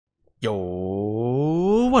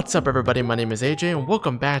Yo, what's up everybody, my name is AJ and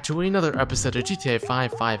welcome back to another episode of GTA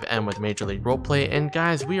 5 FiveM with Major League Roleplay. And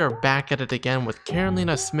guys, we are back at it again with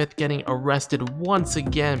Carolina Smith getting arrested once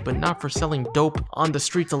again, but not for selling dope on the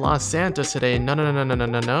streets of Los Santos today.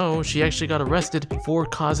 No, she actually got arrested for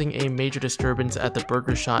causing a major disturbance at the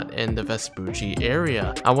burger shop in the Vespucci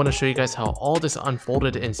area. I want to show you guys how all this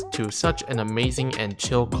unfolded into such an amazing and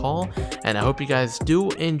chill call, and I hope you guys do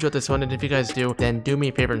enjoy this one. And if you guys do, then do me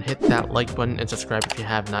a favor and hit that like button and subscribe if you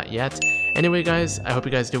have not yet. Anyway guys, I hope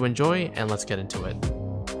you guys do enjoy, and let's get into it.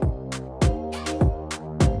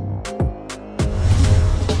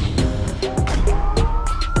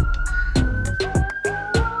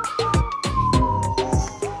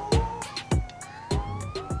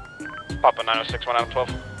 Papa 906, 1 out of 12.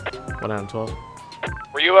 1 out of 12.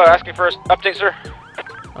 Were you asking for an update, sir?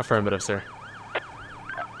 Affirmative, sir.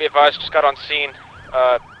 Be advised, just got on scene.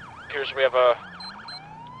 Appears we have a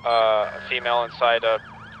female inside,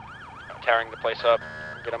 tearing the place up.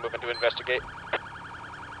 I'm gonna move in to investigate.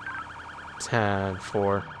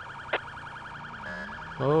 10-4.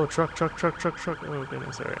 Oh, truck. Oh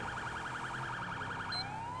goodness, alright.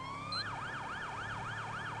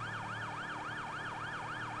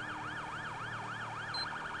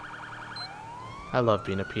 I love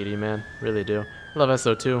being a PD, man. Really do. I love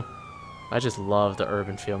SO2. I just love the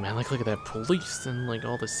urban feel, man. Like, look at that police and like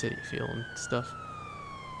all the city feel and stuff.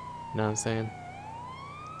 You know what I'm saying?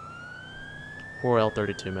 Poor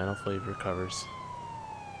L32, man. Hopefully he recovers.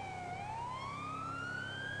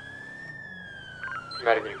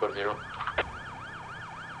 Alright,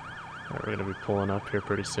 we're gonna be pulling up here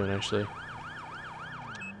pretty soon, actually.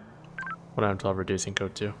 1 out of 12, reducing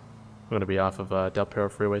code 2. We're gonna be off of Del Perro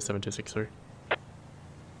Freeway 7263.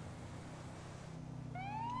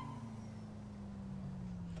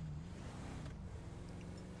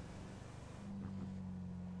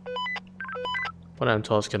 One out of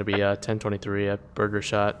 12 is going to be 1023 at Burger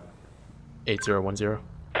Shot 8010.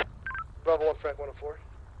 Bravo 1, Frank 104.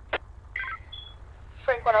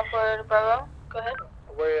 Frank 104 to Bravo, go ahead.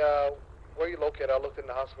 Where are you located? I looked in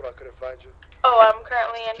the hospital, I couldn't find you. Oh, I'm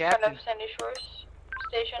currently in front of Sandy Shores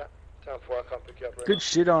Station. 10-4, I'll come pick you up right Good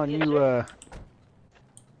shit on you,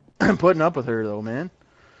 putting up with her though, man.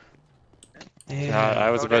 God, I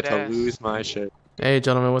was about to lose my shit. Hey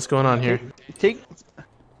gentlemen, what's going on here?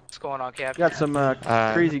 What's going on, Cap? Got some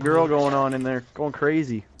crazy girl going on in there, going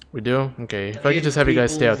crazy. We do? Okay. If I could just have you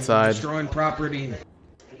guys stay outside. Destroying property.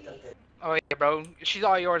 Oh yeah, bro. She's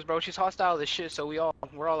all yours, bro. She's hostile as shit, so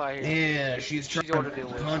we're all out here. Yeah, she's trying yours to deal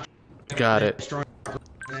with. Got it.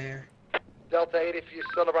 There. Delta 8, if you're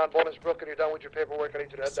still around Bonus Brook and you're done with your paperwork, I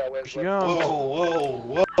need you to head that way as well.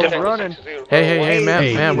 Whoa. She's running. Hey,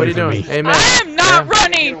 ma'am, what are you doing? Hey, ma'am. I am not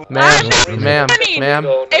running! Ma'am,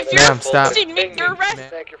 If you're stop. forcing me, you're arrested.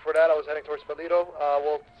 Thank you for that. I was heading towards Toledo.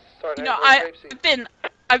 We'll start You heading know, towards Grapeseed.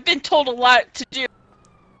 I've been told a lot to do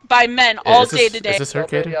by men all day today. Is this her,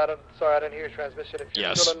 Katie? Sorry, I didn't hear your transmission. If you're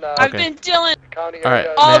Yes. still in, I've been dealing Alright,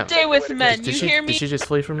 all ma'am. day with men. You hear me? Did she just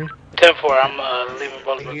flee from you? 10-4, I'm leaving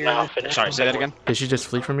Boulevard now. Sorry, say that again? Did she just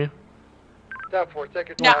flee from you? 10-4, take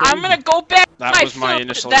your Now time. I'm gonna go back to That my was my food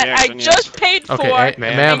initial that reaction, I just yes. paid for. Okay, hey,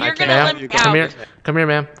 ma'am, and you're gonna let me come out. here,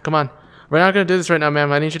 ma'am. Come on. We're not gonna do this right now, ma'am.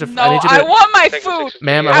 I need you to. No, I want my food.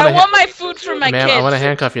 Ma'am, I want my food for my ma'am, kids. I want to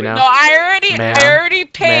handcuff you now. No, I already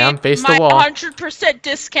paid Ma'am, face the my wall. 100%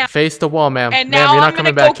 discount. Face the wall, ma'am. And Ma'am, now you're I'm not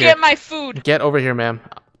gonna coming go back here. get my food. Get over here, ma'am.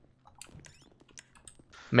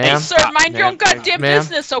 Hey, Ma'am, sir, mind your own goddamn Ma'am.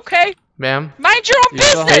 business, okay? ma'am. Mind your own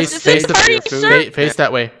business. This is party, sir. Face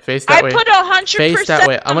that way. Face I that way. put 100%. Face that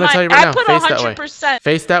way. I'm gonna tell you right now. I put Face that way. 100%.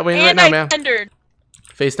 Face that way right And now, I ma'am. tendered.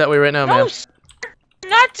 Face that way right now, No, ma'am. sir, I'm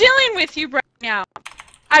not dealing with you right now.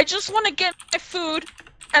 I just want to get my food,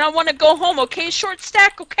 and I want to go home, okay? Short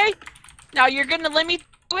stack, okay? Now you're gonna let me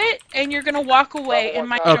do it, and you're gonna walk away in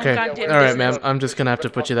my Okay. goddamn All right, business. ma'am. I'm just gonna have to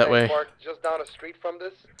put you that way. Just down the street from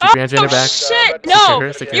this. Keep your hands behind your back. Shit, Secure no!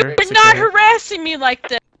 her, secure You're her, not secure her. harassing me like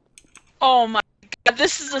this. Oh my god,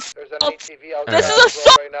 this is There's an assault. ATV out This there is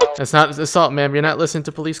assault. right now. That's not assault, ma'am. You're not listening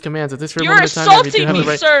to police commands. At this You're moment in time, you do assaulting have the me,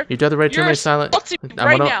 right. sir. You do have the right to You're remain silent. assaulting me I'm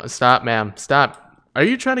right gonna now. stop, ma'am. Stop. Are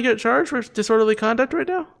you trying to get charged for disorderly conduct right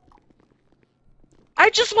now? I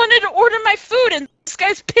just wanted to order my food, and this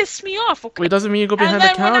guy's pissed me off, okay? Well, it doesn't mean you go behind the then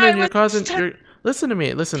when counter I and you're was causing. st- You're, listen to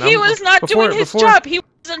me. Listen. He was not doing his job. He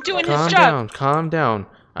wasn't doing his job. Calm down.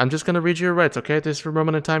 I'm just gonna read you your rights, okay? At this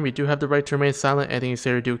moment in time, you do have the right to remain silent. Anything you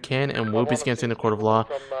say or do can and will be against in the court of law.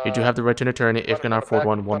 You do have the right to an attorney. If cannot afford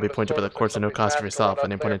one, won't be appointed by the courts at no cost of yourself. At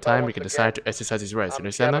any point in time, you can decide to exercise these rights. You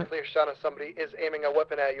understand that? Clear shot and somebody is aiming a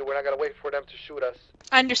weapon at you. We're not gonna wait for them to shoot us.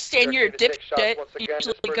 I understand you're a dipshit. You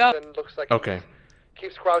usually go. Okay.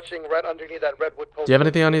 Keeps crouching right underneath that redwood post. Do you have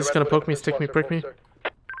anything on you that's gonna poke me, stick me, prick me?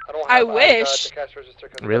 I wish.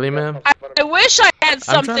 Really, ma'am? I wish I had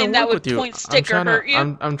something that would point, stick, or hurt you.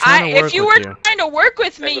 I'm trying to work if you with were you. trying to work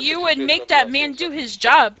with me, you would make that man do his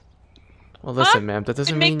job. Well, listen, ma'am. That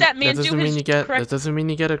doesn't mean correct. that doesn't mean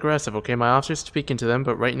you get aggressive. Okay, my officer's speaking to them,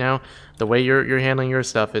 but right now, the way you're handling your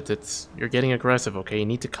stuff, you're getting aggressive. Okay, you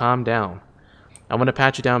need to calm down. I'm gonna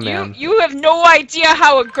pat you down, ma'am. You have no idea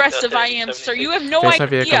how aggressive I am, sir. You have no idea. Face my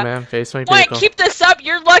vehicle, ma'am. Face my vehicle. Why keep this up?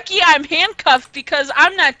 You're lucky I'm handcuffed because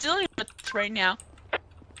I'm not dealing with this right now.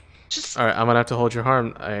 Just. All right, I'm gonna have to hold your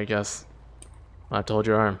arm. I guess. I'll have to hold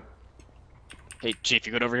your arm. Hey, Chief,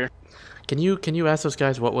 you good over here? Can you ask those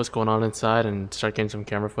guys what was going on inside and start getting some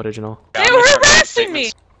camera footage and all? They were harassing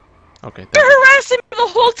me. Okay. They're harassing me the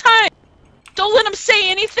whole time. Don't let them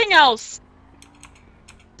say anything else.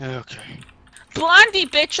 Okay. Blondie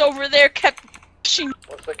bitch over there kept pushing.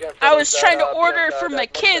 I was trying to order for my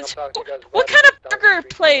kids. What kind of burger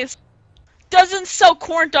place doesn't sell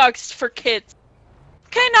corn dogs for kids?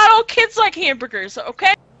 Okay, not all kids like hamburgers,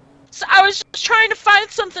 okay? So I was just trying to find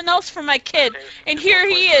something else for my kid, and here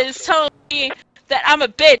he is telling me that I'm a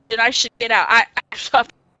bitch and I should get out.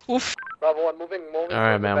 Oof.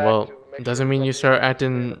 Alright, man, well, it doesn't mean you start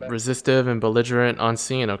acting resistive and belligerent on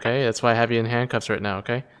scene, okay? That's why I have you in handcuffs right now,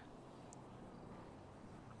 okay?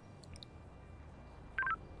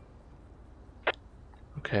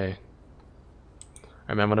 Okay.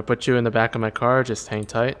 Alright, man, I'm gonna put you in the back of my car. Just hang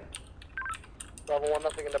tight.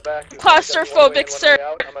 Claustrophobic, sir.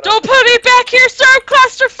 Don't put me back here, sir. I'm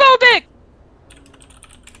claustrophobic.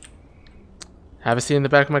 Have a seat in the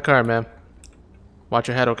back of my car, ma'am. Watch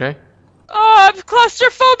your head, okay? Oh, I'm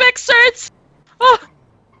claustrophobic, sir. It's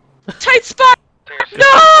tight spot.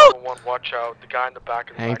 No! Watch out. The guy in the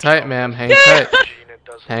back. Hang tight, ma'am. Hang tight.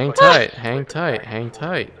 Hang tight. Hang tight. Hang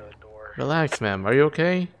tight. Relax, ma'am. Are you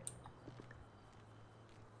okay?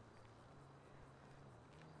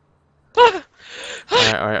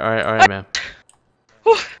 Alright, ma'am.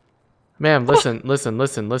 Ma'am, listen.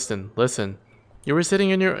 You were sitting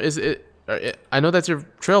in your... I know that's your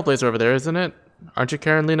trailblazer over there, isn't it? Aren't you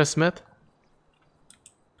Carolina Smith?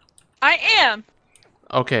 I am.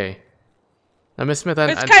 Okay. Now, Miss Smith,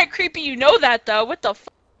 it's kind of creepy you know that, though. What the f***?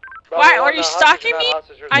 Why, are you stalking me?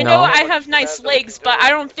 I know I have nice legs, but I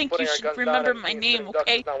don't think you should remember my name,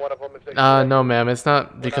 okay? No, ma'am. It's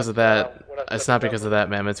not because of that. It's not because of that,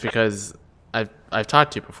 ma'am. It's because I've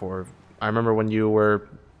talked to you before. I remember when you were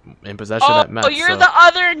in possession of that meth. Oh, you're the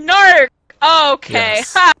other narc. Oh, okay.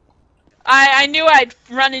 Yes. Ha. I knew I'd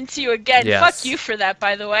run into you again. Yes. Fuck you for that,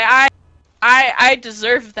 by the way. I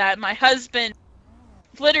deserve that. My husband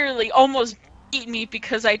literally almost beat me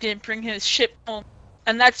because I didn't bring his shit home.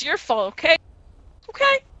 And that's your fault, okay?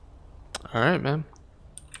 Okay? Alright, ma'am.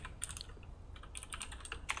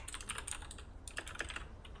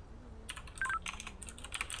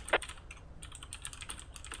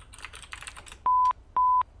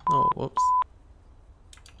 Oh, whoops.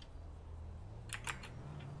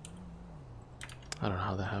 I don't know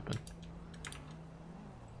how that happened.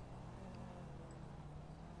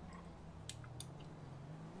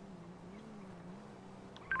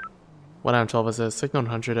 What on 12 is a signal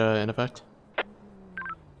 100 in effect?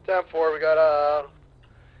 10-4, we got a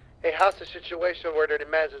hostage situation where their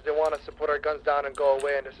demands is they want us to put our guns down and go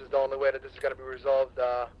away, and this is the only way that this is going to be resolved.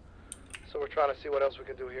 So we're trying to see what else we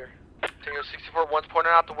can do here. Tango 64, one's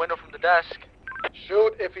pointing out the window from the desk.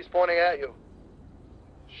 Shoot if he's pointing at you.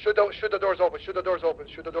 Shoot the doors open, shoot the doors open,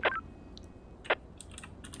 shoot the door.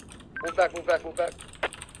 Move back, move back, move back.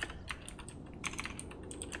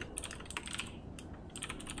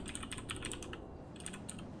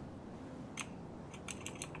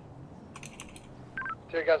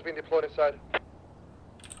 Tear gas being deployed inside.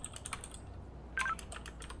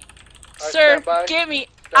 Sir, get me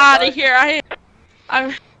out of here.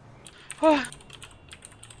 I'm. Oh.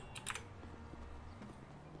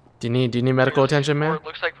 Do you need medical attention, man? It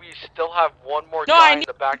looks like we still have one more No, guy I in need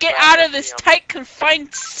the back. to get out of this tight, confined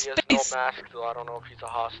He space. has no mask, so I don't know if he's a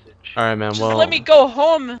hostage. Alright, man, Just well... let me go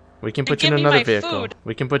home. We can put you give in me another my vehicle. food.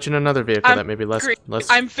 We can put you in another vehicle that may be less...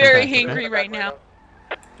 I'm very compact, hangry okay? right now.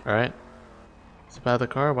 Alright. Step out of the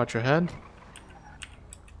car, watch your head.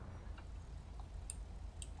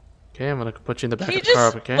 Okay, I'm gonna put you in the back of the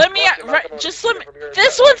car, okay? Let me... just let me...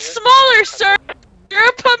 This one's smaller, sir! You're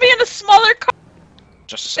gonna put me in a smaller car!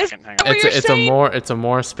 Just a second, hang on. It's a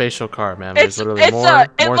more spatial car, man. There's literally more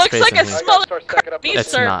it looks space like in a here. smaller car,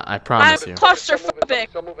 It's sir. not, I promise you. I'm claustrophobic.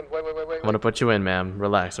 I'm gonna put you in, ma'am.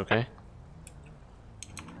 Relax, okay?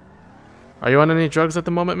 Are you on any drugs at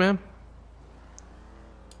the moment, ma'am?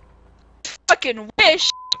 Fucking wish.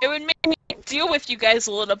 it would make me deal with you guys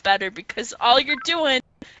a little better because all you're doing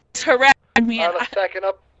is harassing me. And Let's stacking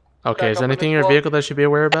up. Okay, is there anything in your vehicle that I should be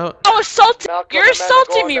aware about? You're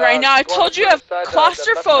assaulting me right now. I told you I have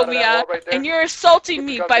claustrophobia, and you're assaulting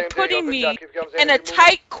me by putting me in a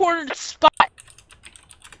tight cornered spot.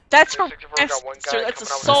 That's harassment, sir. That's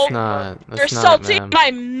assault. You're assaulting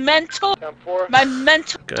my mental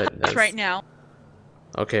Good, right now.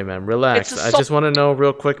 Okay, man, relax. I just want to know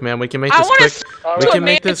real quick, man. We can make this quick. We can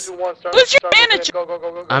make this. Who's your manager?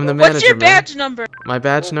 I'm the manager, What's your man. badge number? My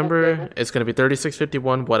badge number is going to be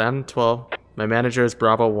 3651 112. My manager is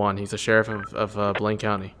Bravo 1. He's the sheriff of Blaine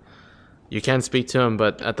County. You can speak to him,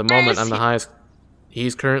 but at the moment, I'm the highest.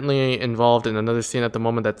 He's currently involved in another scene at the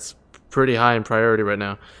moment that's pretty high in priority right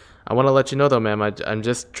now. I want to let you know, though, ma'am, I'm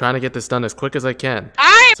just trying to get this done as quick as I can.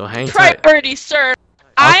 So hang tight. Priority, sir.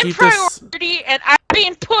 I'm priority, and I'm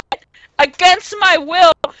being put against my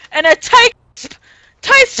will in a tight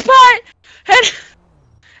spot, and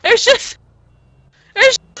it's just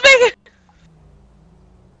making.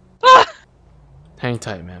 Oh. Hang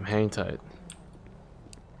tight, ma'am. Hang tight.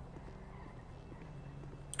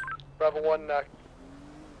 Bravo 1,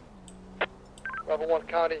 Bravo 1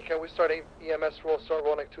 County, can we start EMS roll, start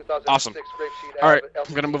rolling 2006 Awesome. Grapeseed Alright, Ave,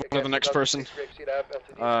 I'm gonna move on to the next person.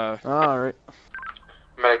 Alright.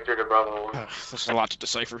 Medic to Bravo 1. There's a lot to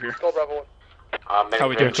decipher here. Go Bravo 1. How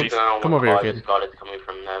we doing, Chief? Come over here, kid. God is coming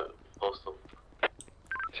from that postal.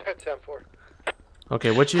 10-4.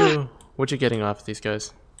 Okay, what you getting off of these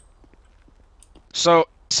guys? So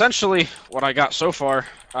essentially, what I got so far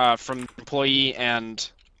from the employee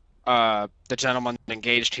and the gentleman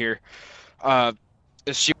engaged here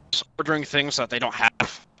is she was ordering things that they don't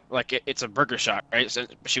have. Like it's a burger shop, right? So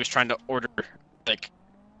she was trying to order like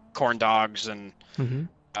corn dogs and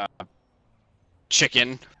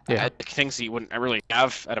chicken, things that you wouldn't really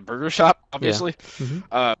have at a burger shop, obviously.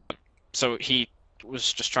 Yeah. So he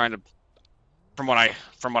was just trying to, from what I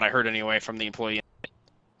heard anyway, from the employee,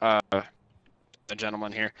 the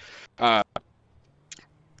gentleman here,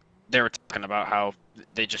 they were talking about how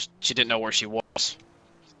she didn't know where she was.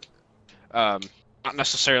 Not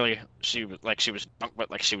necessarily she was drunk,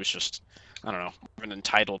 but like she was just, I don't know, an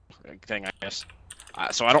entitled thing, I guess.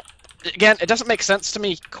 So I don't. Again, it doesn't make sense to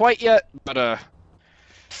me quite yet, but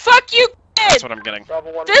Fuck you, kid! that's what I'm getting.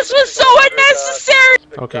 This was so unnecessary!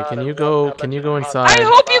 Okay, can you go inside? I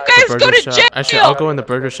hope you guys go to jail! Actually, I'll go in the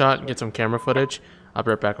burger shop and get some camera footage. I'll be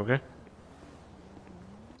right back, okay?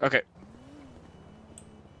 Okay.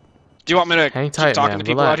 Do you want me to hang tight, keep talking man. to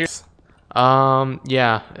people Relax. out here?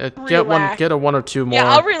 Yeah. Get a one or two more.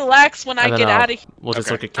 Yeah, I'll relax when I get out of here. We'll just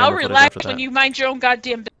look at camera footage after that. I'll relax when you mind your own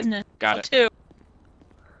goddamn business. Got it. Too.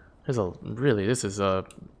 This is I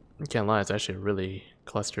can't lie, it's actually a really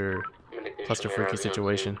cluster freaky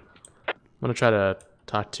situation. I'm gonna try to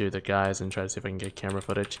talk to the guys and try to see if I can get camera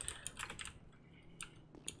footage.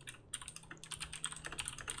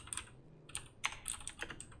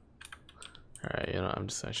 Alright, I'm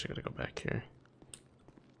just actually gonna go back here.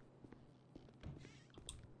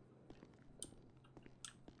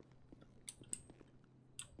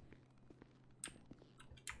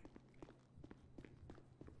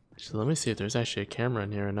 So let me see if there's actually a camera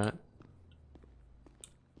in here or not.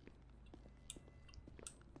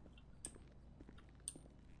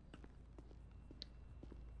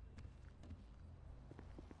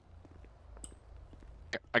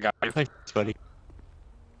 I got you. Thanks, buddy.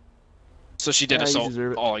 So she did assault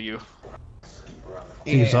all of you.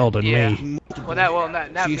 He assaulted me. Well,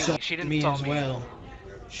 not me. She didn't assault me. Well.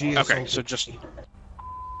 Okay, so just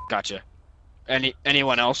gotcha.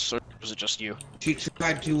 Anyone else, or was it just you? She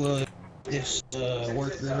tried to this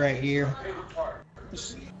worker right here.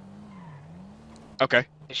 Okay.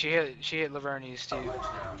 She hit Laverne's too.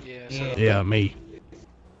 Yeah. So. Yeah, me.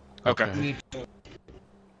 Okay. Me too.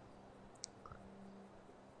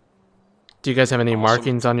 Do you guys have any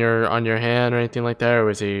markings on your hand or anything like that, or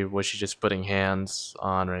was she just putting hands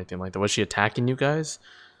on or anything like that? Was she attacking you guys,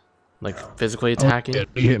 like physically attacking? Oh,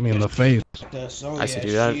 he hit me in the face. I see. Do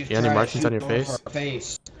you have any markings on your face?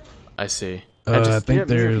 I see. I think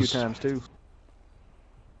there's. A few times too.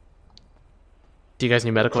 Do you guys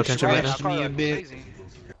need medical attention right now? Me a bit.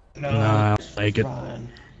 No, Nah, I'll make it.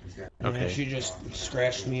 Okay. She just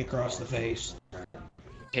scratched me across the face.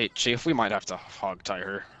 Hey, Chief, we might have to hog tie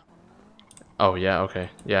her. Oh yeah, okay.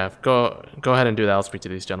 Yeah, go ahead and do that. I'll speak to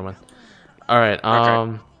these gentlemen. Alright,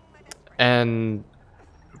 Okay. And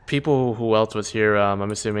people who else was here, I'm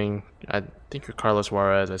assuming, I think you're Carlos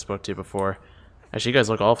Juarez, I spoke to you before. Actually, you guys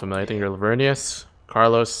look all familiar. I think you're Lavernius,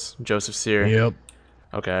 Carlos, Joseph Sear. Yep.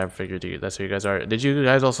 Okay, I figured that's who you guys are. Did you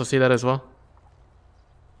guys also see that as well?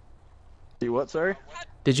 See what, sorry?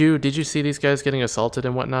 Did you see these guys getting assaulted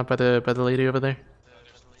and whatnot by the lady over there?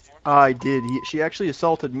 I did. She actually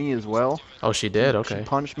assaulted me as well. Oh, she did. Okay. She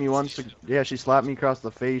punched me once. Yeah, she slapped me across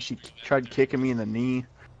the face. She tried kicking me in the knee.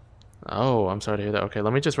 Oh, I'm sorry to hear that. Okay,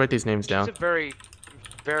 let me just write these names down. She's a very,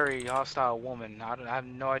 very hostile woman. I have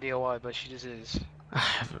no idea why, but she just is.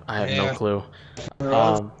 I have no clue.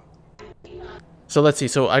 So let's see.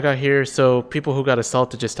 So I got here. So people who got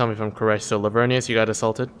assaulted, just tell me if I'm correct. So Lavernius, you got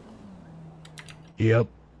assaulted? Yep.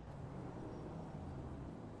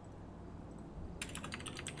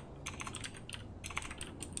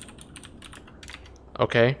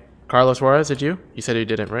 Okay. Carlos Juarez, did you? You said you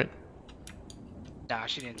didn't, right? Nah,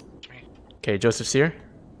 she didn't touch me. Okay, Joseph Sear?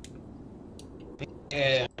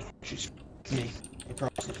 Yeah, she's me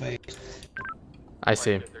across the face. I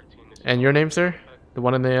see. And your name, sir? The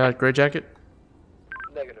one in the gray jacket?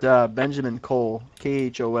 Benjamin Cole,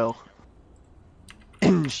 Khol.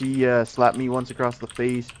 She slapped me once across the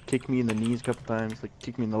face, kicked me in the knees a couple times, like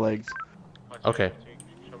kicked me in the legs. Okay.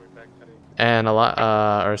 And a lot,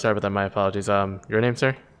 or sorry about that, my apologies. Your name,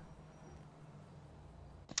 sir?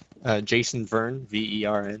 Jason Vern,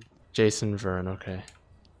 V-E-R-N. Jason Vern, okay.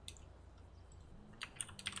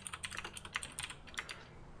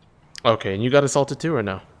 Okay, and you got assaulted too, or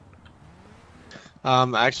no?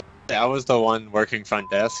 Actually, I was the one working front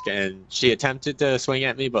desk, and she attempted to swing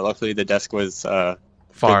at me, but luckily the desk was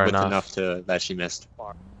far enough to that she missed.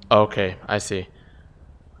 Okay, I see.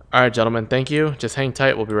 All right, gentlemen, thank you. Just hang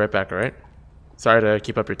tight. We'll be right back, all right? Sorry to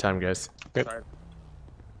keep up your time, guys. Good.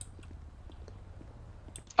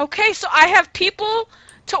 Okay, so I have people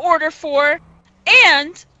to order for,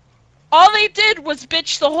 and all they did was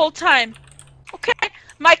bitch the whole time. Okay,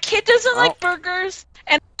 my kid doesn't like burgers,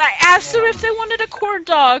 and I asked them if they wanted a corn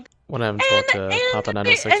dog. What I'm told to Papa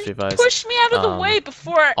 906 device. Pushed me out of the way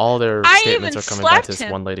before all their I statements even are coming slapped back to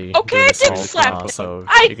him. one lady. Okay, I did slap him. So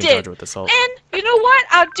I you can charge did. her with assault. And you know what?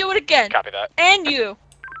 I'll do it again. Copy that. And you.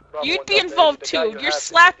 You'd be involved too. Your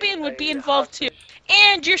slapping would be involved too.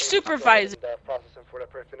 And your supervisor.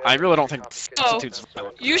 I really don't think this constitutes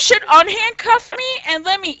violence. You should unhandcuff me and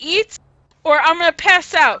let me eat, or I'm gonna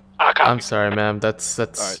pass out. I'm sorry, ma'am. That's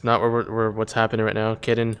not what's happening right now.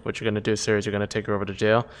 Kitten, what you're gonna do, sir, is you're gonna take her over to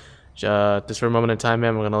jail. Just for a moment in time,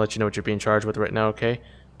 ma'am, I'm gonna let you know what you're being charged with right now, okay?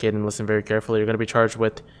 Kitten, listen very carefully. You're gonna be charged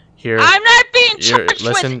with here. I'm not being charged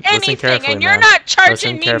with anything, and you're not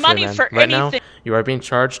charging me money for right anything. Now, you are being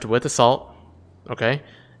charged with assault, okay?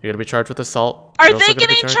 You're gonna be charged with assault. Are they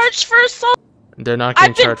getting charged for assault? They're not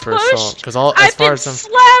getting charged for assault because as far as I'm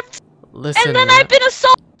slapped, listen, and then I've been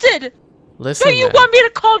assaulted. Listen, so you want me to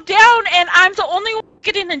calm down, and I'm the only one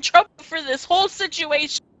getting in trouble for this whole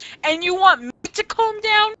situation, and you want me to calm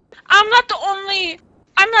down? I'm not the only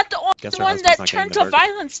one that turned to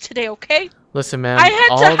violence today, okay? Listen, man. I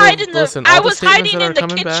had to hide in the. I was hiding in the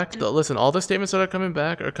kitchen. Listen, all the statements that are coming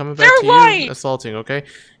back to you assaulting. Okay,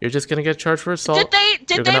 you're just gonna get charged for assault.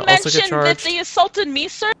 Did they mention that they assaulted me,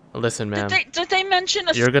 sir? Listen, man. Did they mention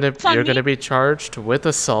assault? You're gonna be charged with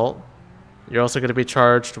assault. You're also gonna be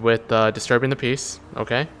charged with disturbing the peace.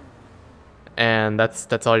 Okay. And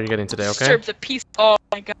that's all you're getting today. Okay. Disturb the peace. Oh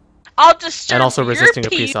my god. I'll disturb. And also resisting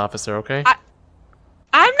your a peace officer. Okay.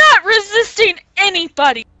 I'm not resisting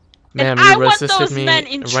anybody. Ma'am, you resisted me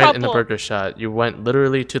right in the burger shot. You went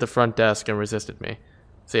literally to the front desk and resisted me.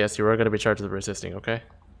 So yes, you are going to be charged with resisting, okay?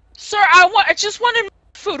 Sir, I just wanted my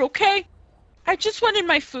food, okay? I just wanted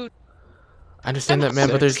my food. I understand that, ma'am,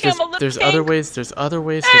 but there's other ways. There's other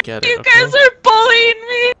ways to get it. You guys are bullying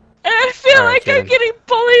me, and I feel like I'm getting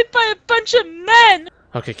bullied by a bunch of men.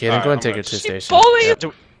 Okay, Kaden, go and take her to the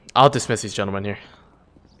station. I'll dismiss these gentlemen here.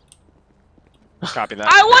 Copy that.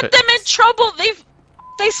 I want them in trouble.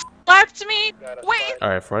 They slapped me. Wait. All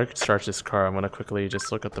right, before I start this car, I'm gonna quickly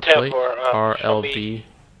just look at the plate. RLB.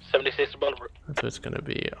 76 Boulevard. So it's gonna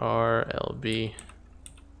be RLB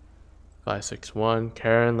 561.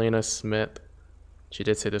 Karen Lena Smith. She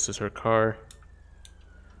did say this was her car.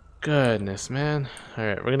 Goodness, man. All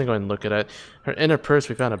right, we're gonna go and look at it. Her inner purse,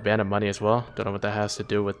 we found a band of money as well. Don't know what that has to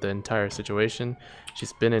do with the entire situation.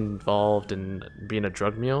 She's been involved in being a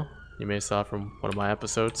drug mule. You may have saw from one of my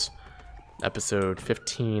episodes. Episode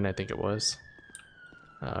 15, I think it was.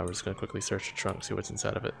 We're just going to quickly search the trunk, see what's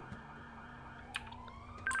inside of it.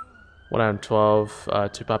 1 item 12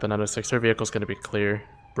 to Papa 906. Her vehicle's going to be clear.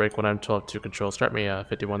 Break 1 item 12 to control. Start me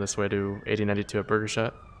 51 this way to 8092 at Burger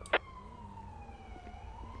Shot.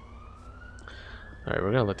 Alright,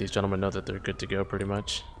 we're going to let these gentlemen know that they're good to go pretty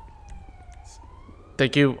much.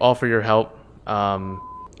 Thank you all for your help.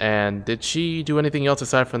 And did she do anything else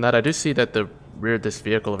aside from that? I do see that the rear of this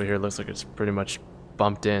vehicle over here looks like it's pretty much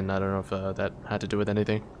bumped in. I don't know if that had to do with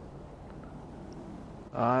anything.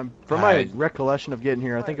 From my recollection of getting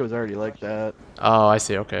here, I think it was already like that. Oh, I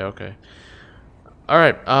see. Okay, okay. All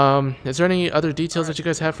right. Is there any other details that you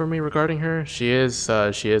guys have for me regarding her? She is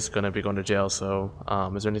gonna be going to jail. So,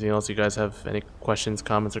 is there anything else you guys have? Any questions,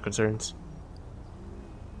 comments, or concerns?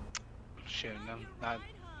 Shit, no,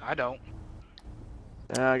 I don't.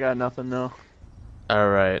 I got nothing though. All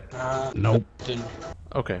right. Nope.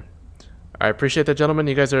 Okay. I appreciate that, gentlemen.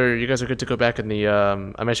 You guys are good to go back in the.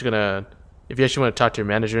 I'm actually gonna. If you actually want to talk to your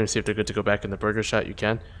manager and see if they're good to go back in the burger shot, you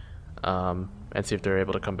can. And see if they're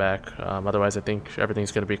able to come back. Otherwise, I think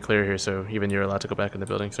everything's going to be clear here, so even you're allowed to go back in the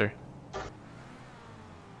building, sir.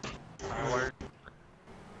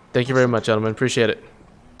 Thank you very much, gentlemen. Appreciate it.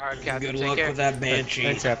 Alright, Captain. Good Take luck care. with that banshee.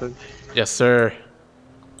 Thanks, Captain. Yes, sir.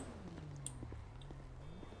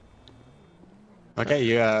 Okay,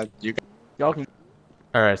 you Y'all can.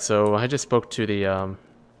 All right, so I just spoke to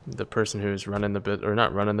the person who's running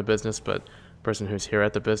not running the business, but person who's here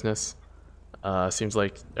at the business. Seems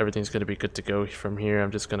like everything's gonna be good to go from here.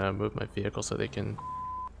 I'm just gonna move my vehicle so they can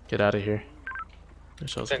get out of here.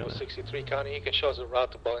 Tango 63 County, you can show us a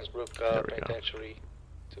route to Bolingbrook Penitentiary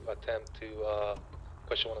to attempt to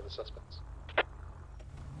question one of the suspects.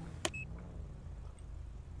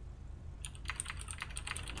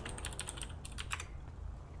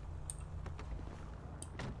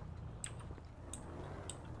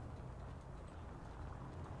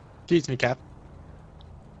 excuse me, Cap.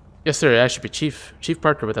 Yes, sir. I should be Chief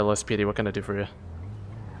Parker with LSPD. What can I do for you?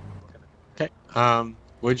 Okay.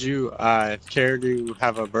 Would you care to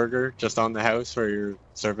have a burger just on the house for your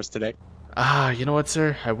service today? You know what,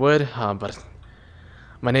 sir? I would, but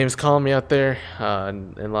my name's calling me out there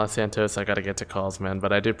in Los Santos. I gotta get to calls, man.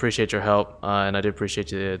 But I do appreciate your help, and I do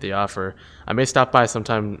appreciate the offer. I may stop by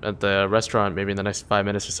sometime at the restaurant, maybe in the next 5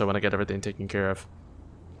 minutes or so when I get everything taken care of.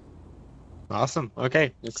 Awesome.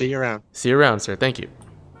 Okay. I'll see you around. See you around, sir. Thank you.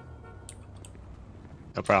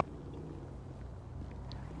 No problem.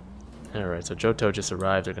 Alright, so Johto just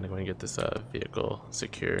arrived. They're gonna go and get this vehicle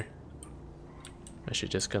secure. Actually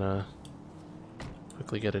just gonna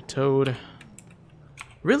quickly get it towed.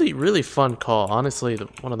 Really, really fun call. Honestly,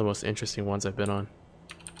 one of the most interesting ones I've been on.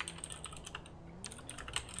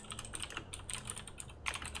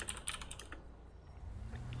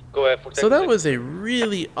 Go ahead. So that was a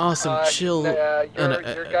really awesome, chill,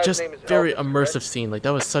 and just very immersive scene. Like,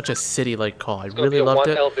 that was such a city-like call. I really loved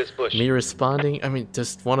it. Me responding, I mean,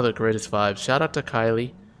 just one of the greatest vibes. Shout out to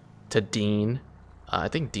Kylie, to Dean. I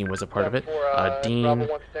think Dean was a part of it. Dean,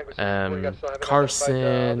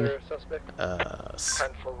 Carson,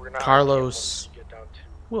 Carlos.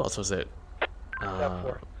 Who else was it?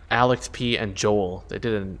 Alex P. and Joel. They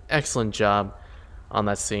did an excellent job on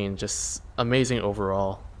that scene. Just amazing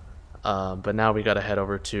overall. But now we gotta head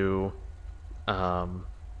over to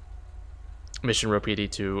Mission Row PD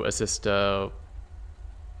to assist Officer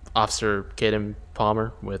Caden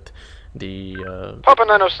Palmer with the Papa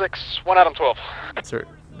 906, 1 Adam 12. Sir,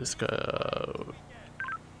 this go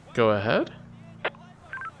ahead.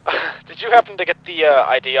 Did you happen to get the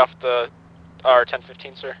ID off the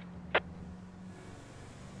R1015, sir?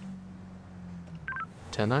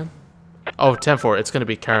 10-9? Oh, 10-4. It's gonna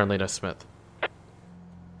be Carolina Smith.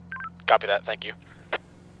 Copy that, thank you.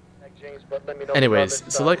 Anyways,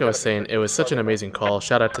 so like I was saying, it was such an amazing call.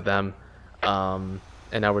 Shout out to them. And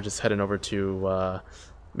now we're just heading over to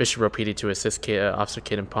Mission Row PD to assist Officer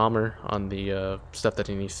Caden Palmer on the stuff that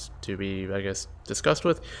he needs to be, I guess, discussed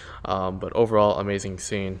with. But overall, amazing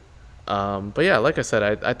scene. But yeah, like I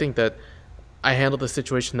said, I think that I handled the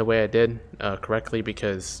situation the way I did correctly,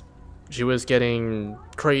 because she was getting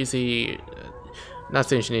crazy. Not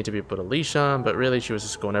saying she needed to be put a leash on, but really she was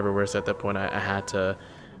just going everywhere. So at that point, I had to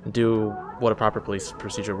do what a proper police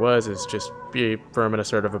procedure was, is just be firm and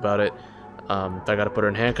assertive about it. If I gotta put her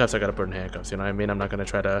in handcuffs, I gotta put her in handcuffs. You know what I mean? I'm not gonna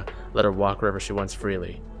try to let her walk wherever she wants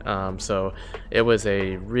freely. So it was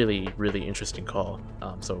a really, really interesting call.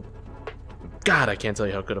 So God, I can't tell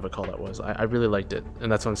you how good of a call that was. I really liked it, and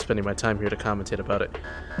that's why I'm spending my time here to commentate about it.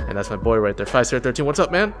 And that's my boy right there, 5-13. What's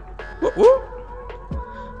up, man? Woo woo.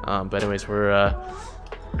 But anyways, we're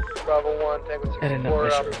Bravo 1, Tango 64,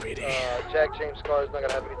 Jack James car is not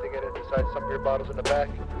gonna have anything in it besides some beer bottles in the back.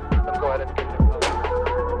 Let's go ahead and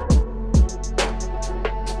get them.